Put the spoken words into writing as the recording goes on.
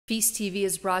Feast TV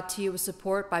is brought to you with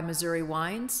support by Missouri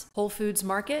Wines, Whole Foods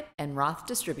Market, and Roth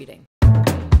Distributing.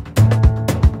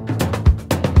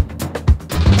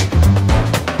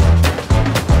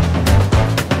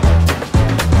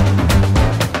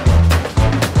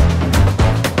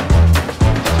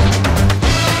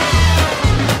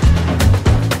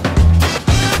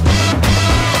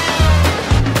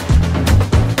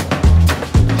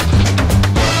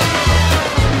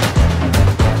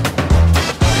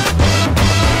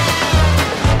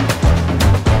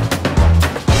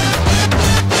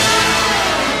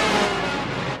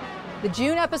 The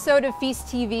June episode of Feast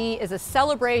TV is a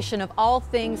celebration of all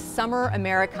things summer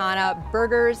Americana,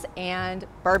 burgers, and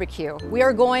barbecue. We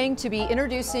are going to be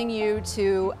introducing you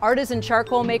to artisan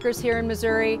charcoal makers here in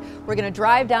Missouri. We're going to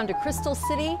drive down to Crystal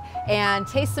City and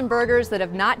taste some burgers that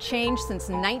have not changed since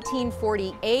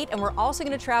 1948. And we're also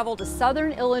going to travel to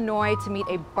Southern Illinois to meet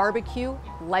a barbecue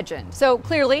legend. So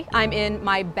clearly, I'm in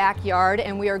my backyard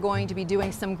and we are going to be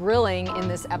doing some grilling in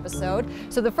this episode.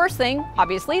 So the first thing,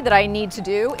 obviously, that I need to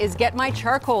do is get my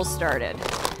charcoal started.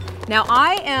 Now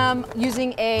I am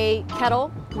using a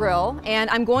kettle grill and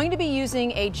I'm going to be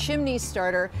using a chimney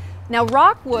starter. Now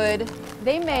Rockwood,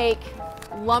 they make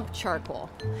lump charcoal.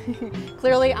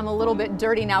 Clearly I'm a little bit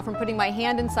dirty now from putting my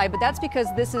hand inside, but that's because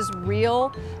this is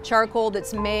real charcoal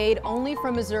that's made only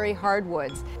from Missouri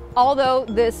hardwoods. Although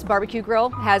this barbecue grill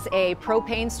has a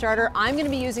propane starter, I'm going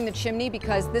to be using the chimney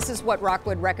because this is what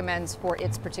Rockwood recommends for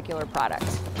its particular product.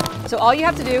 So all you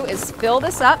have to do is fill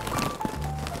this up.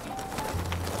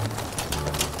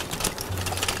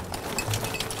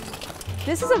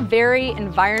 This is a very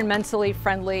environmentally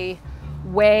friendly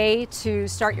way to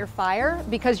start your fire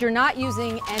because you're not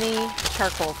using any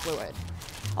charcoal fluid.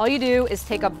 All you do is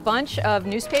take a bunch of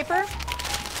newspaper,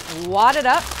 wad it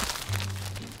up,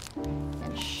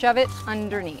 and shove it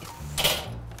underneath.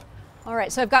 All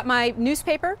right, so I've got my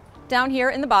newspaper down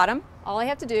here in the bottom. All I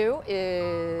have to do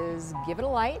is give it a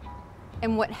light,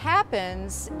 and what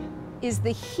happens is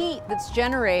the heat that's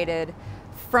generated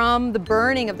from the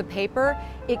burning of the paper,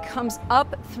 it comes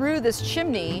up through this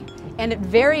chimney and it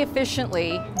very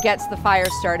efficiently gets the fire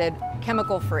started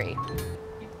chemical-free.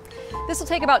 This will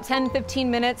take about 10-15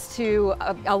 minutes to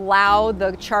allow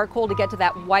the charcoal to get to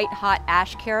that white hot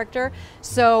ash character.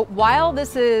 So while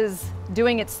this is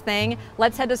doing its thing,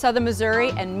 let's head to Southern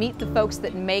Missouri and meet the folks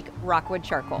that make Rockwood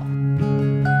Charcoal.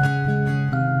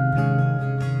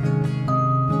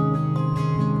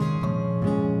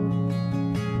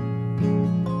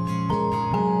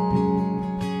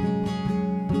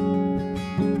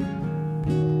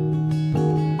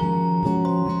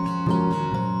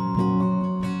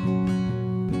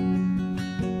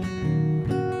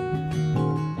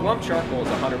 Lump charcoal is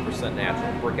 100%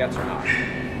 natural, briquettes are not.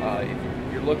 If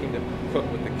you're looking to cook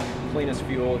with the cleanest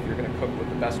fuel, if you're going to cook with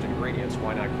the best ingredients,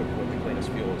 why not cook with the cleanest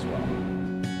fuel as well?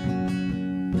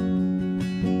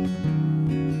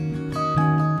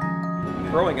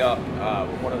 Growing up,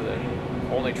 one of the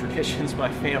only traditions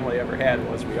my family ever had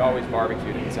was we always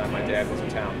barbecued anytime my dad was in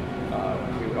town.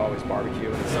 We would always barbecue,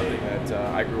 and it's something that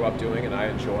I grew up doing and I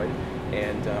enjoyed.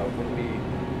 And when we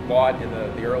bought in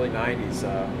the early 90s,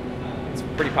 it's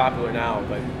pretty popular now,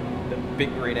 but the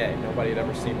big green egg, nobody had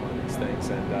ever seen one of these things,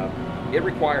 and it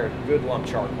required good lump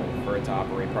charcoal for it to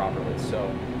operate properly. So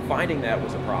finding that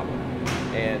was a problem,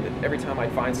 and every time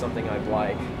I'd find something I'd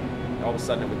like, all of a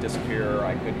sudden it would disappear, or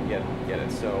I couldn't get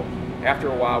it. So after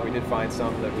a while we did find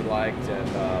some that we liked, and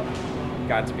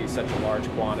got to be such a large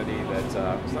quantity that it's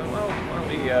like, well,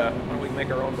 why don't we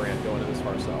make our own brand, go into this for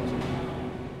ourselves.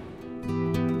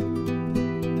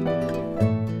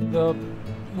 The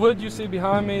wood you see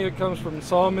behind me, it comes from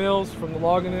sawmills, from the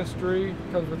logging industry.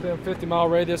 It comes within a 50-mile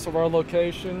radius of our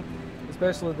location,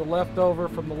 especially the leftover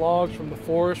from the logs from the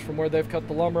forest, from where they've cut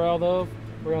the lumber out of.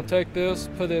 We're going to take this,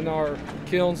 put it in our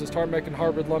kilns, and start making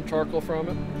hardwood lump charcoal from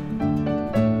it.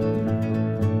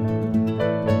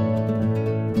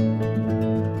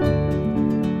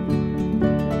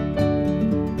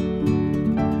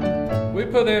 We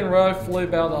put in roughly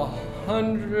about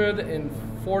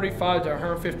 145 to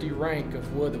 150 rank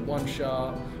of wood at one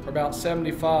shot, or about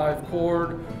 75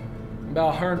 cord, about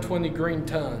 120 green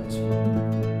tons.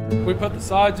 We put the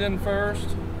sides in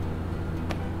first.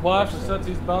 We'll actually set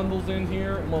these bundles in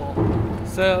here, and we'll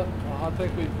set, I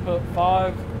think we put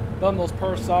 5 bundles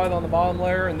per side on the bottom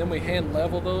layer, and then we hand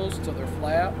level those till they're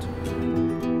flat.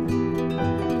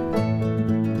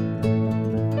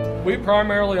 We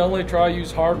primarily only try to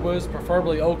use hardwoods,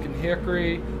 preferably oak and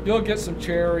hickory. You'll get some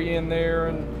cherry in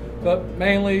there, but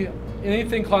mainly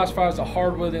anything classified as a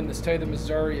hardwood in the state of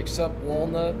Missouri except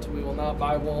walnut. We will not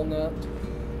buy walnut.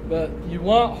 But you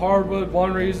want hardwood.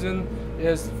 One reason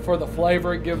is for the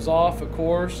flavor it gives off, of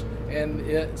course, and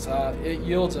it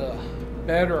yields a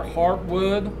better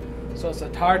hardwood, so it's a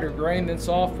tighter grain than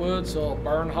softwood, so it'll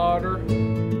burn hotter.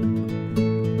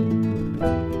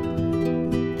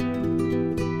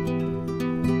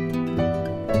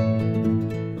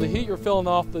 The heat you're filling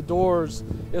off the doors,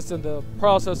 it's in the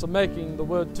process of making the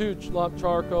wood to lump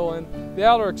charcoal, and the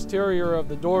outer exterior of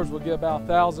the doors will get about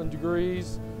 1,000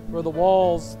 degrees, where the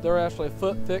walls, they're actually a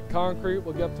foot thick concrete,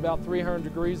 will get up to about 300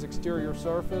 degrees exterior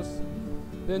surface.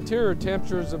 The interior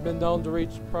temperatures have been known to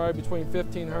reach probably between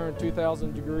 1,500 and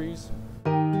 2,000 degrees.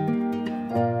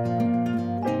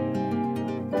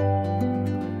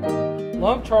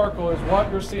 Lump charcoal is what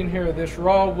you're seeing here, this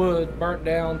raw wood burnt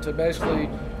down to basically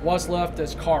what's left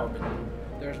as carbon.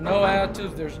 There's no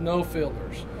additives, there's no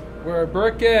fillers. Where a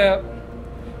briquette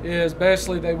is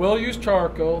basically, they will use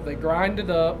charcoal, they grind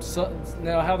it up. So,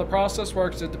 now how the process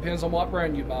works, it depends on what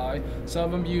brand you buy. Some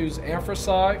of them use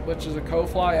anthracite, which is a coal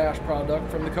fly ash product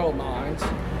from the coal mines.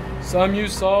 Some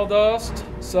use sawdust,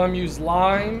 some use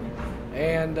lime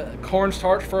and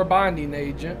cornstarch for a binding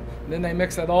agent. And then they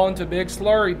mix that all into a big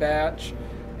slurry batch,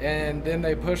 and then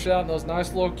they push it out in those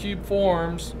nice little cube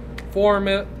forms, form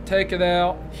it, take it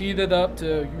out, heat it up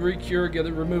to recure,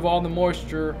 remove all the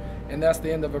moisture, and that's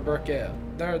the end of a briquette.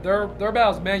 They're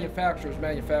about as manufacturers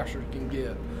can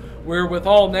get. Where with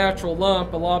all natural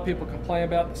lump, a lot of people complain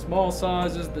about the small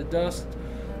sizes, the dust,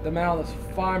 the amount of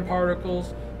fine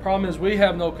particles. Problem is we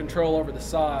have no control over the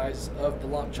size of the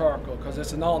lump charcoal because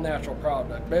it's an all-natural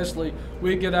product. Basically,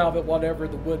 we get out of it whatever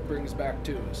the wood brings back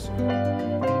to us.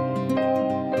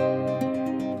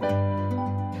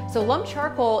 So lump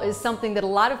charcoal is something that a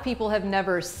lot of people have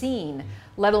never seen,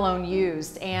 let alone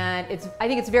used, and I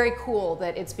think it's very cool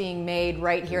that it's being made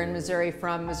right here in Missouri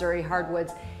from Missouri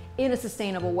hardwoods in a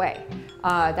sustainable way.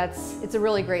 It's a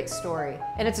really great story,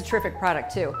 and it's a terrific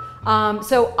product too.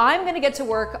 So I'm going to get to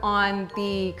work on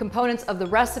the components of the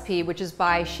recipe, which is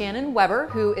by Shannon Weber,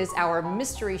 who is our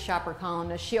mystery shopper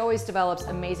columnist. She always develops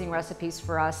amazing recipes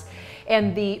for us.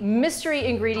 And the mystery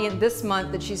ingredient this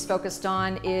month that she's focused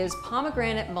on is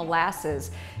pomegranate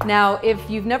molasses. Now, if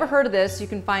you've never heard of this, you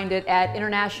can find it at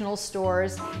international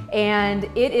stores, and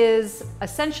it is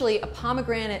essentially a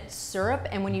pomegranate syrup,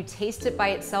 and when you taste it by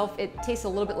itself, it tastes a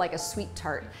little bit like a sweet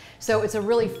tart. So it's a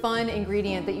really fun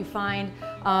ingredient that you find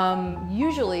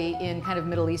usually in kind of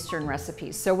Middle Eastern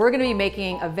recipes. So we're going to be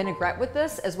making a vinaigrette with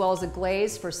this, as well as a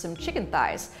glaze for some chicken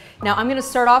thighs. Now I'm going to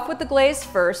start off with the glaze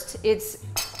first. It's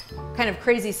kind of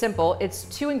crazy simple. It's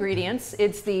 2 ingredients.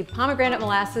 It's the pomegranate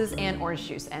molasses and orange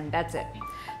juice, and that's it.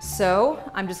 So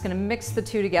I'm just going to mix the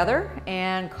 2 together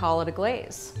and call it a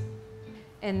glaze.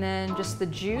 And then just the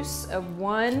juice of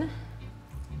 1/2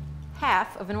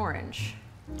 of an orange.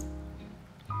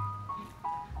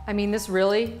 I mean, this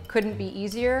really couldn't be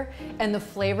easier, and the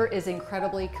flavor is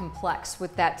incredibly complex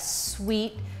with that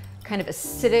sweet, kind of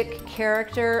acidic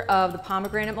character of the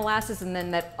pomegranate molasses, and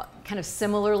then that kind of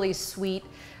similarly sweet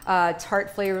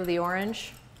tart flavor of the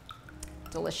orange.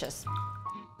 Delicious.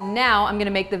 Now I'm going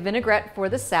to make the vinaigrette for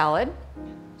the salad.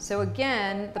 So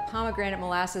again, the pomegranate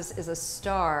molasses is a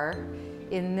star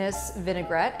in this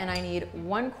vinaigrette, and I need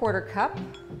 1/4 cup.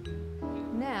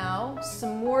 Now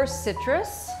some more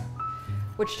citrus,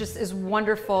 which just is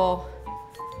wonderful.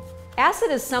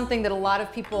 Acid is something that a lot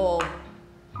of people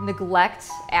neglect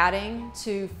adding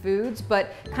to foods,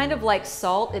 but kind of like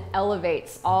salt, it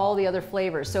elevates all the other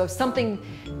flavors. So if something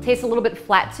tastes a little bit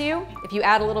flat to you, if you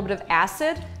add a little bit of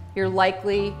acid, you're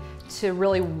likely to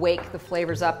really wake the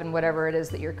flavors up in whatever it is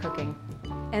that you're cooking.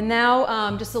 And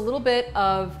now just a little bit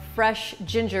of fresh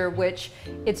ginger, which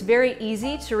it's very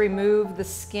easy to remove the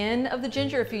skin of the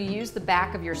ginger if you use the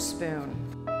back of your spoon.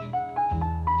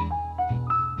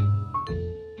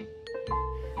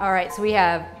 All right, so we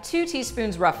have 2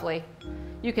 teaspoons roughly.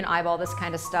 You can eyeball this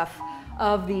kind of stuff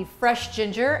of the fresh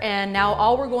ginger. And now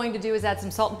all we're going to do is add some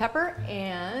salt and pepper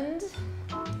and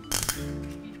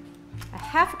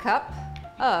 1/2 cup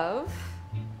of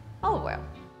olive oil.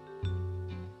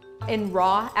 In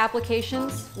raw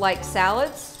applications like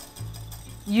salads,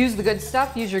 use the good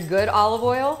stuff, use your good olive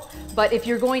oil. But if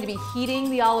you're going to be heating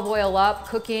the olive oil up,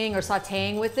 cooking or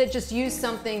sauteing with it, just use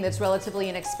something that's relatively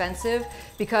inexpensive,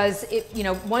 because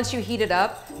once you heat it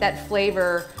up, that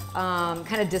flavor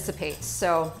kind of dissipates.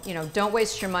 So, don't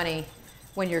waste your money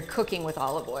when you're cooking with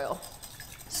olive oil.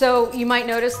 So you might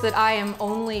notice that I am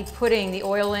only putting the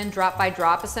oil in drop by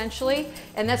drop essentially,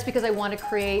 and that's because I want to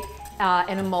create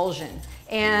an emulsion.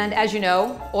 And as you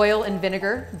know, oil and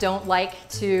vinegar don't like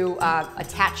to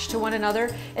attach to one another.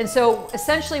 And so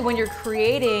essentially when you're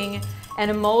creating an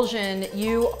emulsion,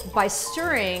 by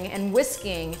stirring and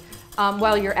whisking,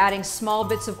 while you're adding small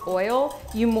bits of oil,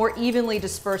 you more evenly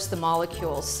disperse the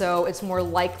molecules. So it's more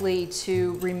likely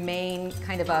to remain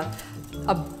kind of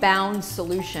a bound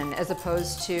solution as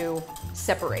opposed to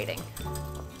separating.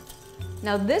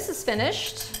 Now this is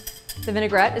finished. The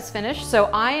vinaigrette is finished. So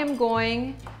I am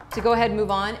going to go ahead and move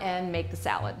on and make the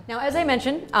salad. Now, as I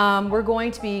mentioned, we're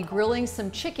going to be grilling some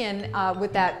chicken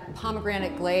with that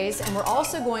pomegranate glaze, and we're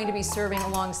also going to be serving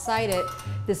alongside it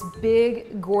this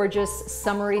big, gorgeous,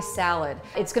 summery salad.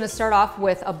 It's gonna start off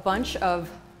with a bunch of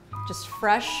just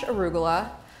fresh arugula,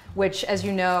 which, as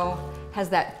you know, has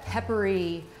that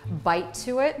peppery bite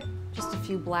to it. Just a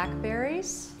few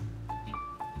blackberries,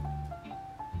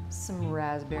 some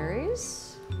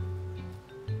raspberries.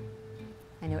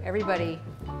 I know everybody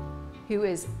who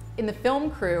is in the film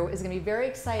crew is going to be very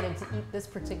excited to eat this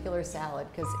particular salad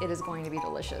because it is going to be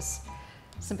delicious.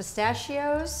 Some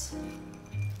pistachios,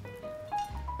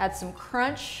 add some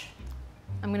crunch.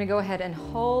 I'm going to go ahead and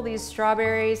hull these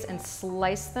strawberries and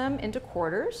slice them into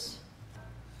quarters.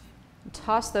 And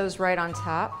toss those right on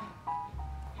top.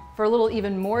 For a little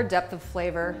even more depth of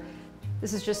flavor,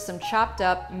 this is just some chopped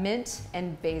up mint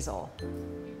and basil.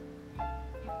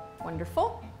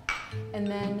 Wonderful. And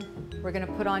then we're gonna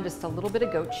put on just a little bit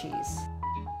of goat cheese.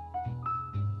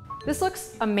 This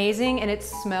looks amazing and it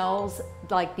smells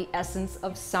like the essence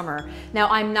of summer. Now,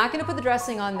 I'm not gonna put the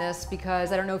dressing on this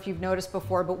because I don't know if you've noticed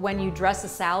before, but when you dress a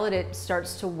salad, it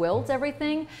starts to wilt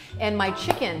everything, and my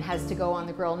chicken has to go on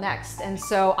the grill next. And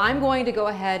so I'm going to go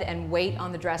ahead and wait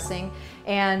on the dressing.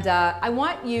 And I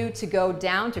want you to go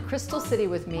down to Crystal City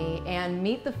with me and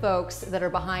meet the folks that are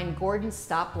behind Gordon's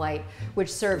Stoplight,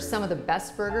 which serves some of the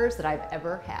best burgers that I've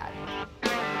ever had.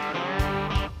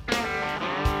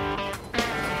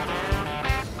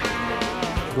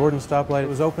 Gordon's Stoplight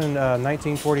was opened in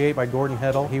 1948 by Gordon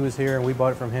Heddle. He was here and we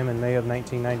bought it from him in May of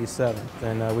 1997.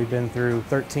 And we've been through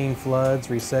 13 floods,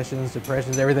 recessions,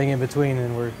 depressions, everything in between,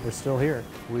 and we're still here.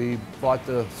 We bought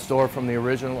the store from the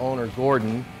original owner,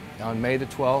 Gordon, on May the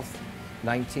 12th,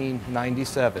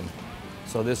 1997.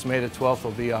 So this May the 12th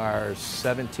will be our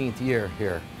 17th year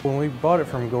here. When we bought it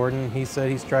from Gordon, he said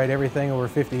he's tried everything over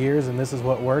 50 years and this is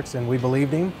what works, and we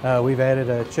believed him. We've added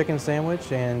a chicken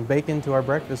sandwich and bacon to our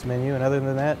breakfast menu, and other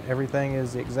than that, everything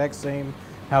is the exact same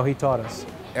how he taught us.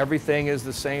 Everything is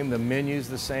the same, the menu's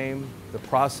the same, the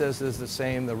process is the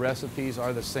same, the recipes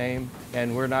are the same,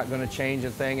 and we're not going to change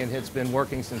a thing, and it's been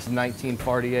working since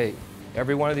 1948.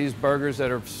 Every one of these burgers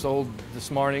that are sold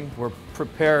this morning were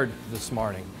prepared this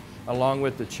morning, along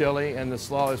with the chili, and the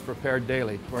slaw is prepared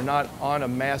daily. We're not on a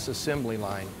mass assembly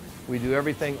line. We do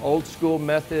everything old school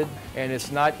method, and it's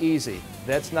not easy.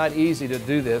 That's not easy to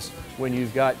do this when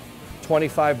you've got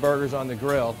 25 burgers on the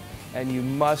grill, and you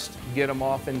must get them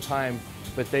off in time,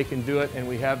 but they can do it, and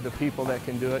we have the people that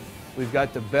can do it. We've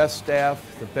got the best staff,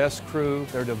 the best crew,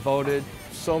 they're devoted.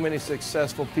 So many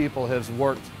successful people have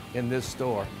worked in this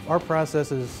store. Our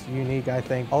process is unique, I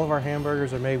think. All of our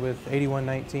hamburgers are made with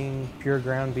 8119 pure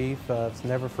ground beef. It's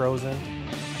never frozen.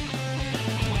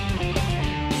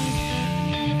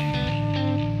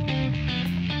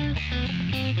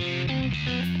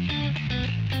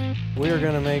 We are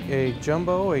going to make a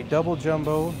jumbo, a double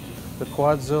jumbo, the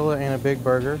Quadzilla, and a big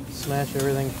burger. Smash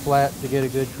everything flat to get a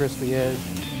good crispy edge.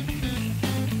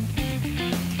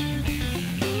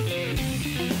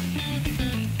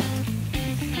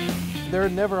 They're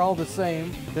never all the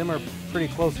same. Them are pretty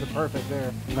close to perfect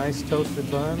there. Nice toasted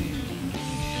bun.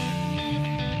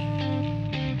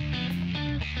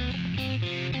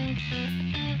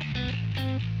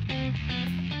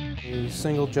 A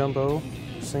single jumbo,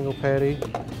 single patty,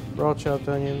 raw chopped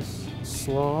onions,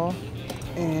 slaw,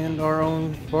 and our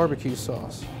own barbecue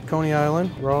sauce. Coney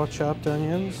Island, raw chopped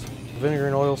onions, vinegar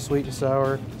and oil, sweet and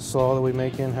sour, slaw that we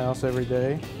make in-house every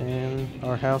day, and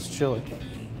our house chili.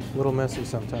 A little messy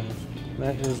sometimes.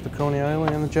 That is the Coney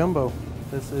Island and the jumbo.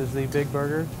 This is the big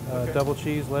burger, double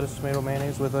cheese, lettuce, tomato,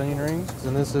 mayonnaise with onion rings.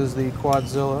 And this is the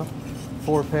Quadzilla.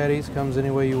 4 patties, comes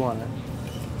any way you want it.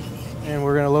 And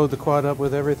we're gonna load the quad up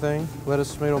with everything.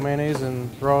 Lettuce, tomato, mayonnaise, and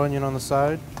raw onion on the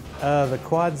side. The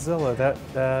Quadzilla,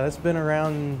 that's been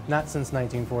around not since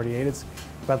 1948. It's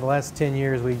about the last 10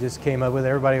 years we just came up with it.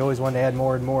 Everybody always wanted to add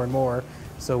more and more and more.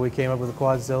 So we came up with the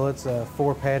Quadzilla. It's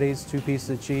 4 patties, 2 pieces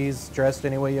of cheese, dressed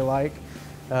any way you like.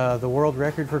 The world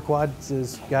record for quads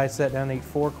is guys sat down and ate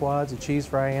 4 quads, a cheese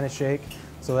fry and a shake.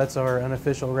 So that's our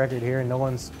unofficial record here, and no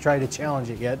one's tried to challenge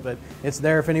it yet, but it's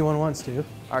there if anyone wants to.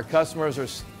 Our customers are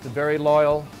very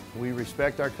loyal. We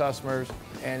respect our customers.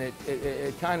 and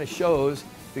it kind of shows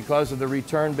because of the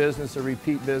return business, the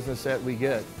repeat business that we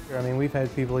get. I mean, we've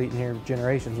had people eating here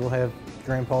generations. We'll have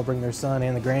grandpa bring their son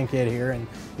and the grandkid here, and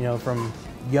you know, from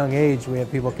young age we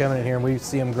have people coming in here and we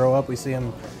see them grow up, we see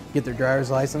them get their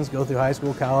driver's license, go through high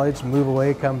school, college, move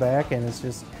away, come back, and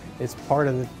it's part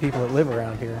of the people that live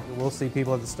around here. We'll see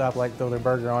people at the stoplight throw their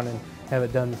burger on and have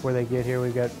it done before they get here.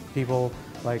 We've got people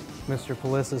like Mr.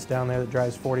 Polissus down there that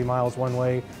drives 40 miles one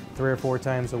way 3 or 4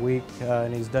 times a week,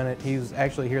 and he's done it. He was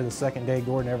actually here the second day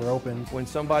Gordon ever opened. When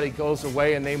somebody goes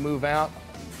away and they move out,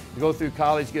 go through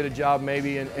college, get a job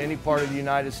maybe in any part of the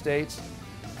United States,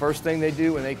 first thing they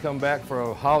do when they come back for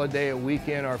a holiday, a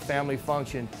weekend, or a family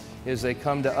function is they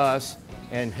come to us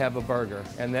and have a burger.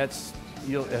 And that's,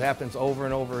 it happens over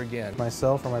and over again.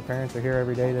 Myself or my parents are here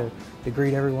every day to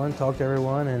greet everyone, talk to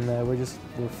everyone, and we're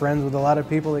friends with a lot of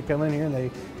people that come in here,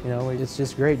 and it's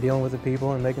just great dealing with the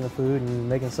people and making the food and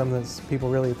making something that people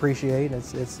really appreciate.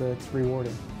 It's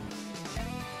rewarding.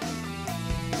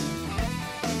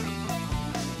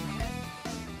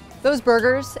 Those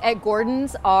burgers at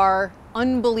Gordon's are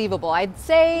unbelievable. I'd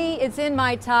say it's in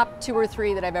my top 2 or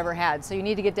 3 that I've ever had, so you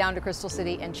need to get down to Crystal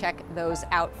City and check those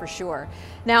out for sure.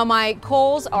 Now my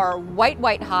coals are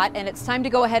white hot, and it's time to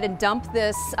go ahead and dump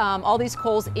this, all these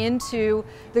coals into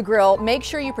the grill. Make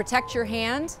sure you protect your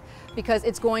hand because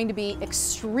it's going to be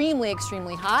extremely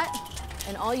hot,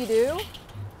 and all you do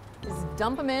is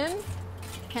dump them in,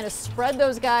 kind of spread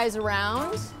those guys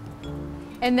around,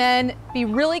 and then be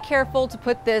really careful to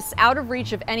put this out of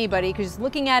reach of anybody, because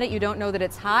looking at it you don't know that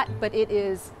it's hot, but it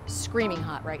is screaming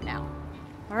hot right now.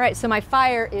 All right, so my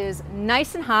fire is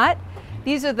nice and hot.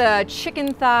 These are the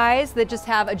chicken thighs that just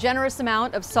have a generous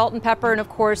amount of salt and pepper, and of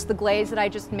course the glaze that I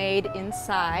just made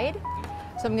inside.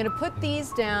 So I'm gonna put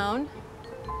these down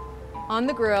on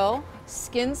the grill,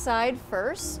 skin side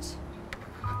first,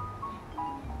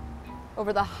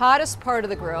 over the hottest part of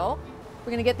the grill. We're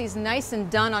gonna get these nice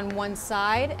and done on one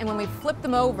side, and when we flip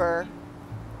them over,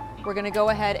 we're gonna go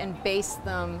ahead and baste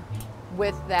them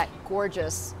with that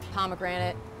gorgeous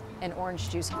pomegranate and orange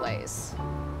juice glaze.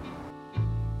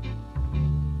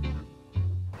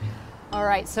 All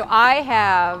right, so I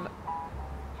have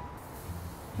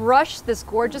brushed this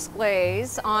gorgeous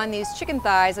glaze on these chicken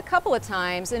thighs a couple of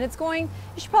times, and you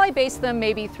should probably baste them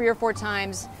maybe 3 or 4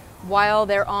 times while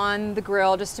they're on the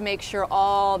grill, just to make sure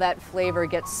all that flavor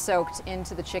gets soaked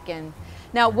into the chicken.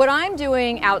 Now, what I'm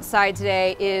doing outside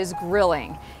today is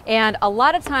grilling, and a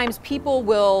lot of times people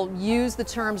will use the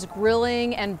terms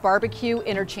grilling and barbecue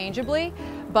interchangeably,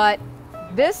 but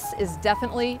this is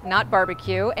definitely not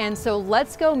barbecue, and so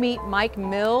let's go meet Mike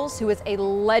Mills, who is a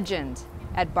legend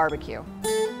at barbecue.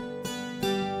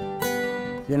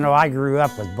 You know, I grew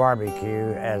up with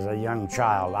barbecue as a young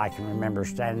child. I can remember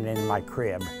standing in my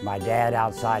crib, my dad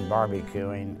outside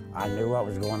barbecuing. I knew what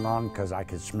was going on because I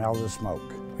could smell the smoke.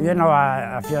 You know,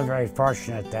 I feel very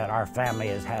fortunate that our family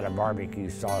has had a barbecue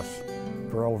sauce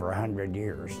for over 100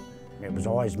 years. It was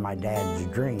always my dad's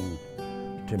dream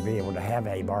to be able to have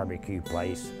a barbecue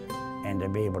place and to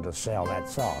be able to sell that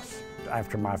sauce.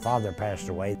 After my father passed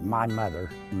away, my mother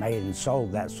made and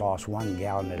sold that sauce 1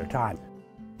 gallon at a time.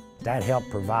 That helped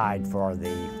provide for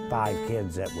the 5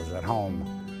 kids that was at home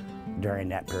during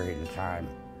that period of time.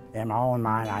 In my own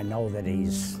mind, I know that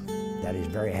he's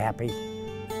very happy.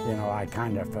 You know, I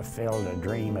kind of fulfilled a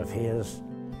dream of his.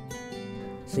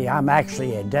 See, I'm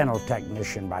actually a dental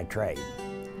technician by trade.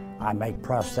 I make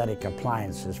prosthetic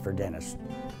appliances for dentists.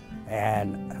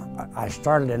 And I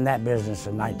started in that business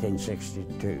in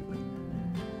 1962.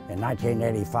 In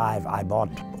 1985, I bought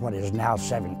what is now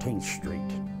 17th Street.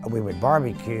 We would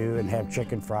barbecue and have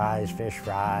chicken fries, fish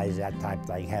fries, that type of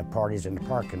thing, have parties in the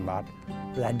parking lot.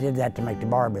 But I did that to make the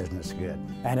bar business good.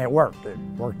 And it worked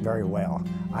very well.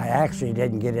 I actually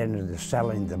didn't get into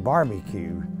selling the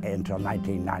barbecue until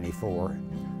 1994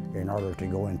 in order to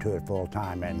go into it full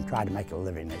time and try to make a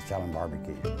living at selling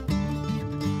barbecue.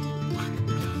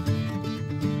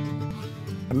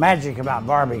 The magic about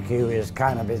barbecue is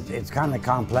it's kind of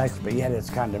complex, but yet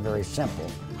it's kind of very simple.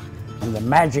 And the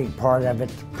magic part of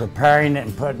it, preparing it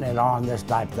and putting it on, this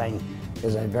type of thing,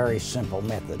 is a very simple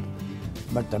method.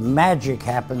 But the magic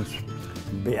happens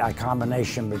be a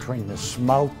combination between the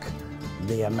smoke,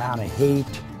 the amount of heat,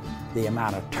 the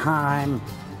amount of time,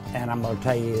 and I'm going to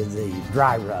tell you the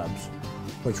dry rubs,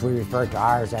 which we refer to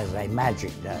ours as a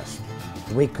magic dust.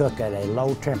 We cook at a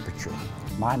low temperature.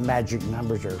 My magic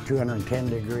numbers are 210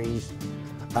 degrees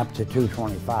up to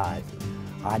 225.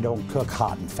 I don't cook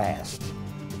hot and fast.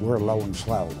 We're low and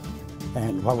slow.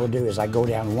 And what we'll do is I go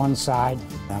down one side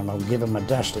and I'll give them a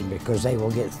dusting because they will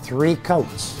get 3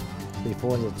 coats.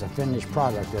 Before it's a finished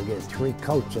product, they'll get 3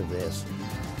 coats of this.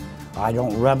 I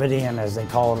don't rub it in, as they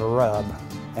call it, a rub.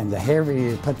 And the heavier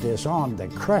you put this on, the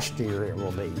crustier it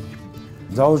will be.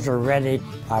 Those are ready.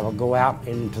 I will go out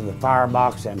into the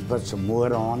firebox and put some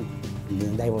wood on, and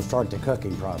then they will start the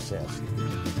cooking process.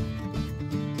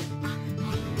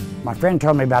 My friend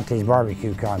told me about these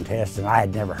barbecue contests, and I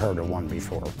had never heard of one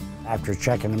before. After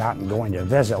checking them out and going to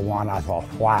visit one, I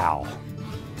thought, wow,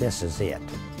 this is it.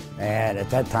 And at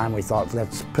that time, we thought,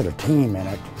 let's put a team in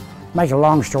it. Make a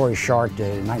long story short,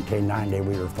 in 1990,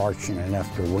 we were fortunate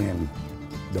enough to win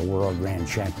the World Grand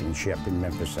Championship in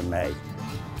Memphis in May.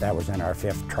 That was in our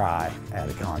 5th try at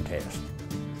a contest.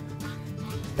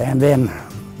 And then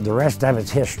the rest of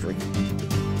it's history.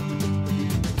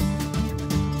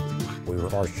 We were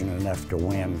fortunate enough to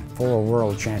win 4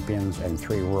 world champions and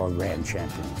 3 world grand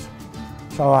champions.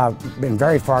 So I've been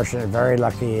very fortunate, very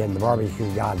lucky, and the barbecue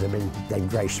gods they've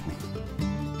graced me.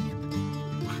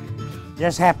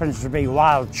 This happens to be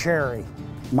wild cherry.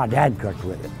 My dad cooked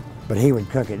with it, but he would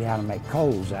cook it down and make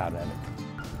coals out of it.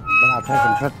 But I'll take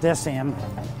and put this in.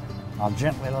 I'll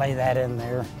gently lay that in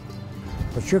there.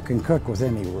 But you can cook with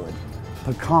any wood.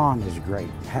 Pecan is great,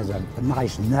 has a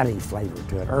nice nutty flavor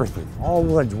to it, earthy. All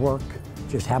woods work,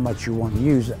 just how much you want to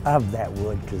use of that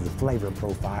wood to the flavor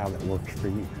profile that works for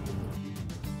you.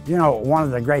 You know, one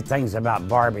of the great things about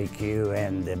barbecue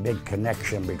and the big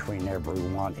connection between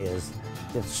everyone is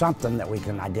it's something that we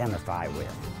can identify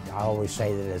with. I always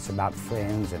say that it's about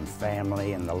friends and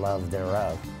family and the love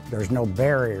thereof. There's no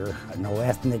barrier, no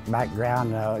ethnic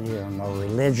background, no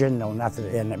religion, no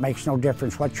nothing, and it makes no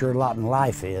difference what your lot in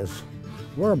life is.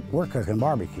 We're cooking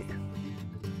barbecue.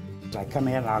 I come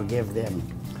in and I'll give them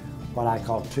what I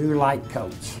call 2 light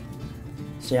coats.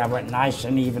 See, I went nice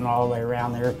and even all the way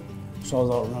around there, so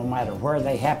that no matter where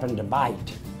they happen to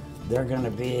bite, they're going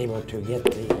to be able to get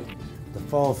the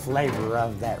full flavor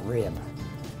of that rib.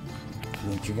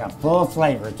 That you got full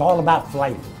flavor. It's all about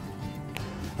flavor.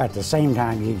 At the same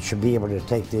time, you should be able to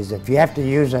take these. If you have to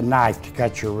use a knife to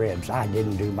cut your ribs, I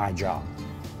didn't do my job.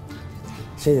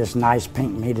 See this nice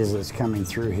pink meat as it's coming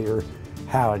through here,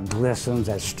 how it glistens.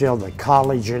 That's still the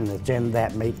collagen that's in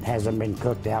that meat, hasn't been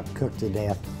cooked out, cooked to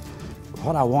death.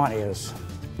 What I want is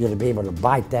you to be able to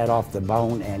bite that off the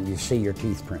bone and you see your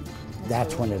teeth print.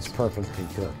 That's when it's perfectly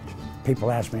cooked.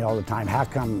 People ask me all the time, how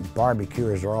come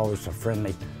barbecuers are always so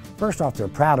friendly? First off, they're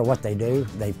proud of what they do.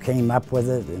 They came up with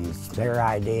it and it's their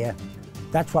idea.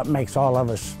 That's what makes all of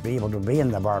us be able to be in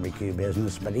the barbecue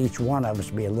business, but each one of us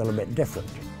be a little bit different.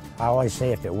 I always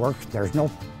say if it works, there's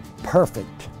no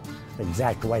perfect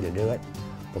exact way to do it,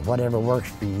 but whatever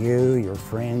works for you, your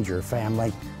friends, your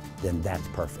family, then that's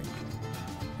perfect.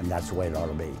 And that's the way it ought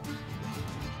to be.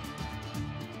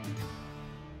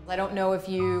 I don't know if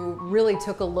you really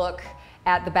took a look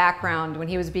at the background when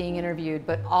he was being interviewed,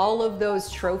 but all of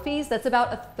those trophies, that's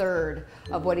about 1/3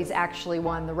 of what he's actually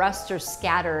won. The rest are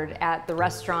scattered at the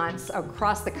restaurants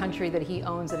across the country that he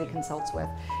owns, that he consults with.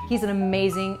 He's an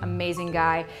amazing, amazing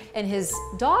guy. And his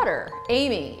daughter,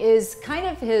 Amy, is kind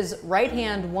of his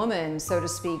right-hand woman, so to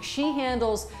speak. She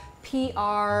handles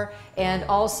PR and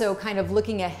also kind of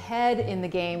looking ahead in the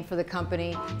game for the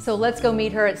company. So let's go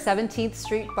meet her at 17th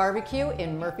Street Barbecue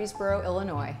in Murfreesboro,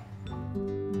 Illinois.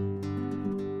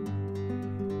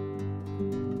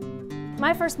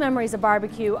 My first memories of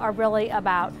barbecue are really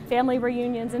about family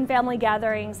reunions and family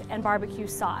gatherings and barbecue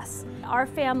sauce. Our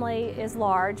family is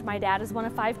large. My dad is one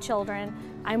of 5 children.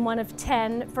 I'm one of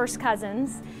 10 first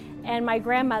cousins. And my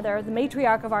grandmother, the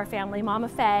matriarch of our family, Mama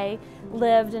Faye,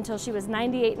 lived until she was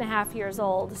 98.5 years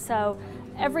old. So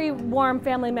every warm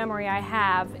family memory I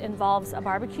have involves a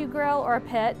barbecue grill or a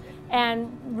pit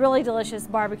and really delicious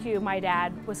barbecue my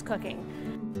dad was cooking.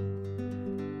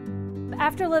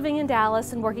 After living in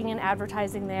Dallas and working in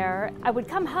advertising there, I would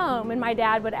come home and my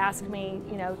dad would ask me,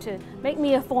 to make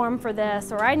me a form for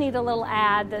this, or I need a little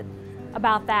ad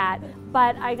about that.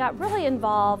 But I got really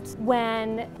involved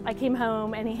when I came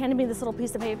home and he handed me this little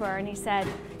piece of paper and he said,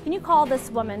 "Can you call this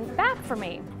woman back for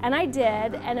me?" And I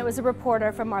did, and it was a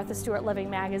reporter from Martha Stewart Living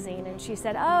magazine, and she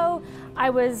said, "Oh, I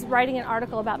was writing an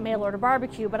article about mail order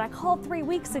barbecue, but I called 3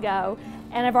 weeks ago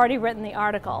and I've already written the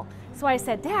article." So I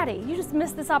said, "Daddy, you just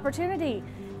missed this opportunity.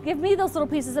 Give me those little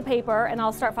pieces of paper and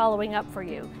I'll start following up for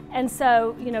you." And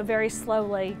so, very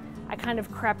slowly, I kind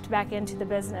of crept back into the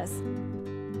business.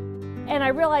 And I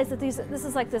realized that this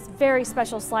is like this very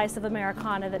special slice of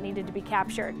Americana that needed to be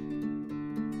captured.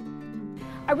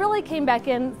 I really came back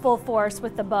in full force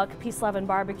with the book, Peace, Love, and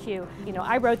Barbecue.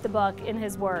 I wrote the book in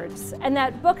his words. And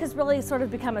that book has really sort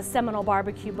of become a seminal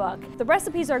barbecue book. The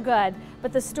recipes are good,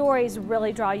 but the stories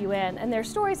really draw you in. And they're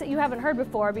stories that you haven't heard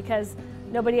before because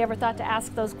nobody ever thought to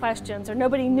ask those questions or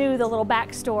nobody knew the little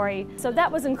backstory. So that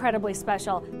was incredibly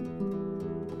special.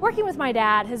 Working with my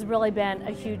dad has really been a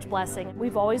huge blessing.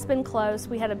 We've always been close.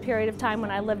 We had a period of time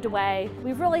when I lived away.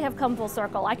 We really have come full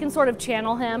circle. I can sort of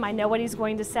channel him. I know what he's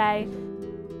going to say.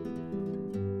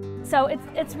 So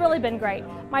it's really been great.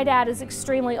 My dad is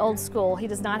extremely old school. He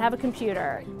does not have a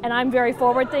computer. And I'm very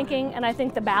forward thinking, and I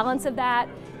think the balance of that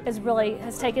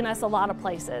has taken us a lot of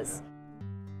places.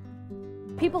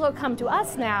 People have come to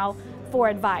us now for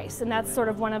advice, and that's sort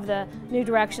of one of the new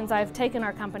directions I've taken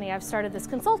our company. I've started this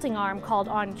consulting arm called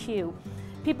On Cue.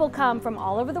 People come from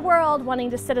all over the world wanting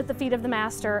to sit at the feet of the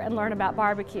master and learn about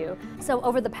barbecue. So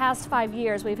over the past 5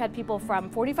 years, we've had people from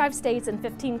 45 states and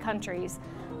 15 countries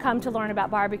come to learn about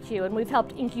barbecue, and we've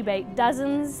helped incubate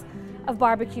dozens of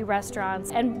barbecue restaurants,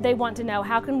 and they want to know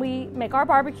how can we make our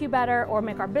barbecue better or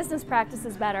make our business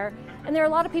practices better. And there are a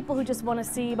lot of people who just want to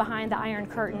see behind the Iron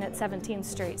Curtain at 17th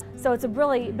Street. So it's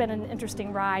really been an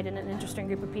interesting ride and an interesting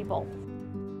group of people.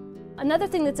 Another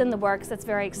thing that's in the works that's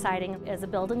very exciting is a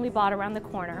building we bought around the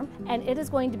corner, and it is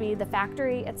going to be the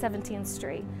factory at 17th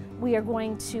Street. We are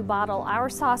going to bottle our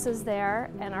sauces there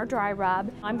and our dry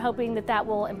rub. I'm hoping that that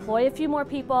will employ a few more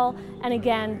people and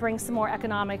again bring some more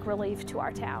economic relief to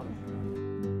our town.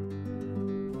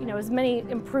 You know, as many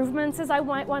improvements as I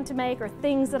might want to make or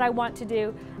things that I want to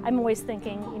do, I'm always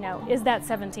thinking, you know, is that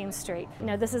 17th Street? You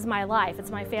know, this is my life, it's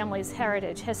my family's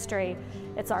heritage, history,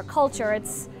 it's our culture,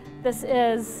 this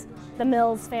is the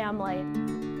Mills family.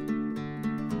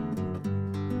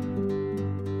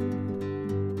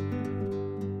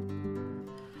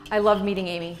 I love meeting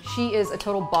Amy. She is a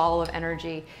total ball of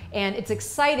energy, and it's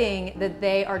exciting that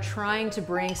they are trying to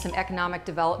bring some economic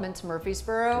development to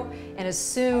Murfreesboro, and as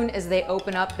soon as they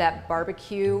open up that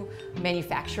barbecue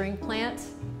manufacturing plant,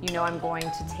 you know I'm going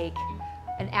to take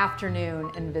an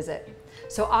afternoon and visit.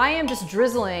 So I am just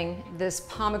drizzling this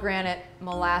pomegranate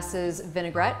molasses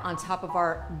vinaigrette on top of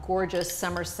our gorgeous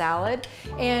summer salad.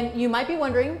 And you might be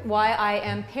wondering why I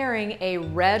am pairing a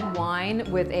red wine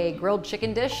with a grilled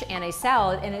chicken dish and a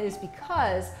salad, and it is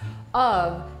because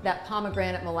of that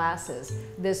pomegranate molasses.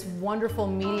 This wonderful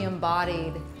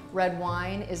medium-bodied red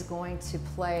wine is going to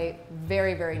play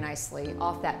very, very nicely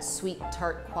off that sweet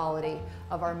tart quality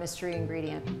of our mystery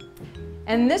ingredient.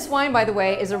 And this wine, by the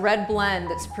way, is a red blend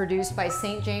that's produced by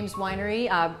St. James Winery,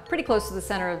 pretty close to the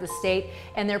center of the state,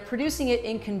 and they're producing it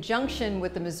in conjunction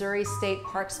with the Missouri State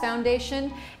Parks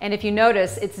Foundation. And if you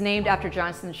notice, it's named after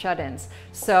Johnston shut-ins.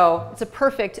 So it's a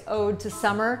perfect ode to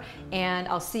summer, and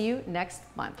I'll see you next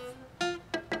month.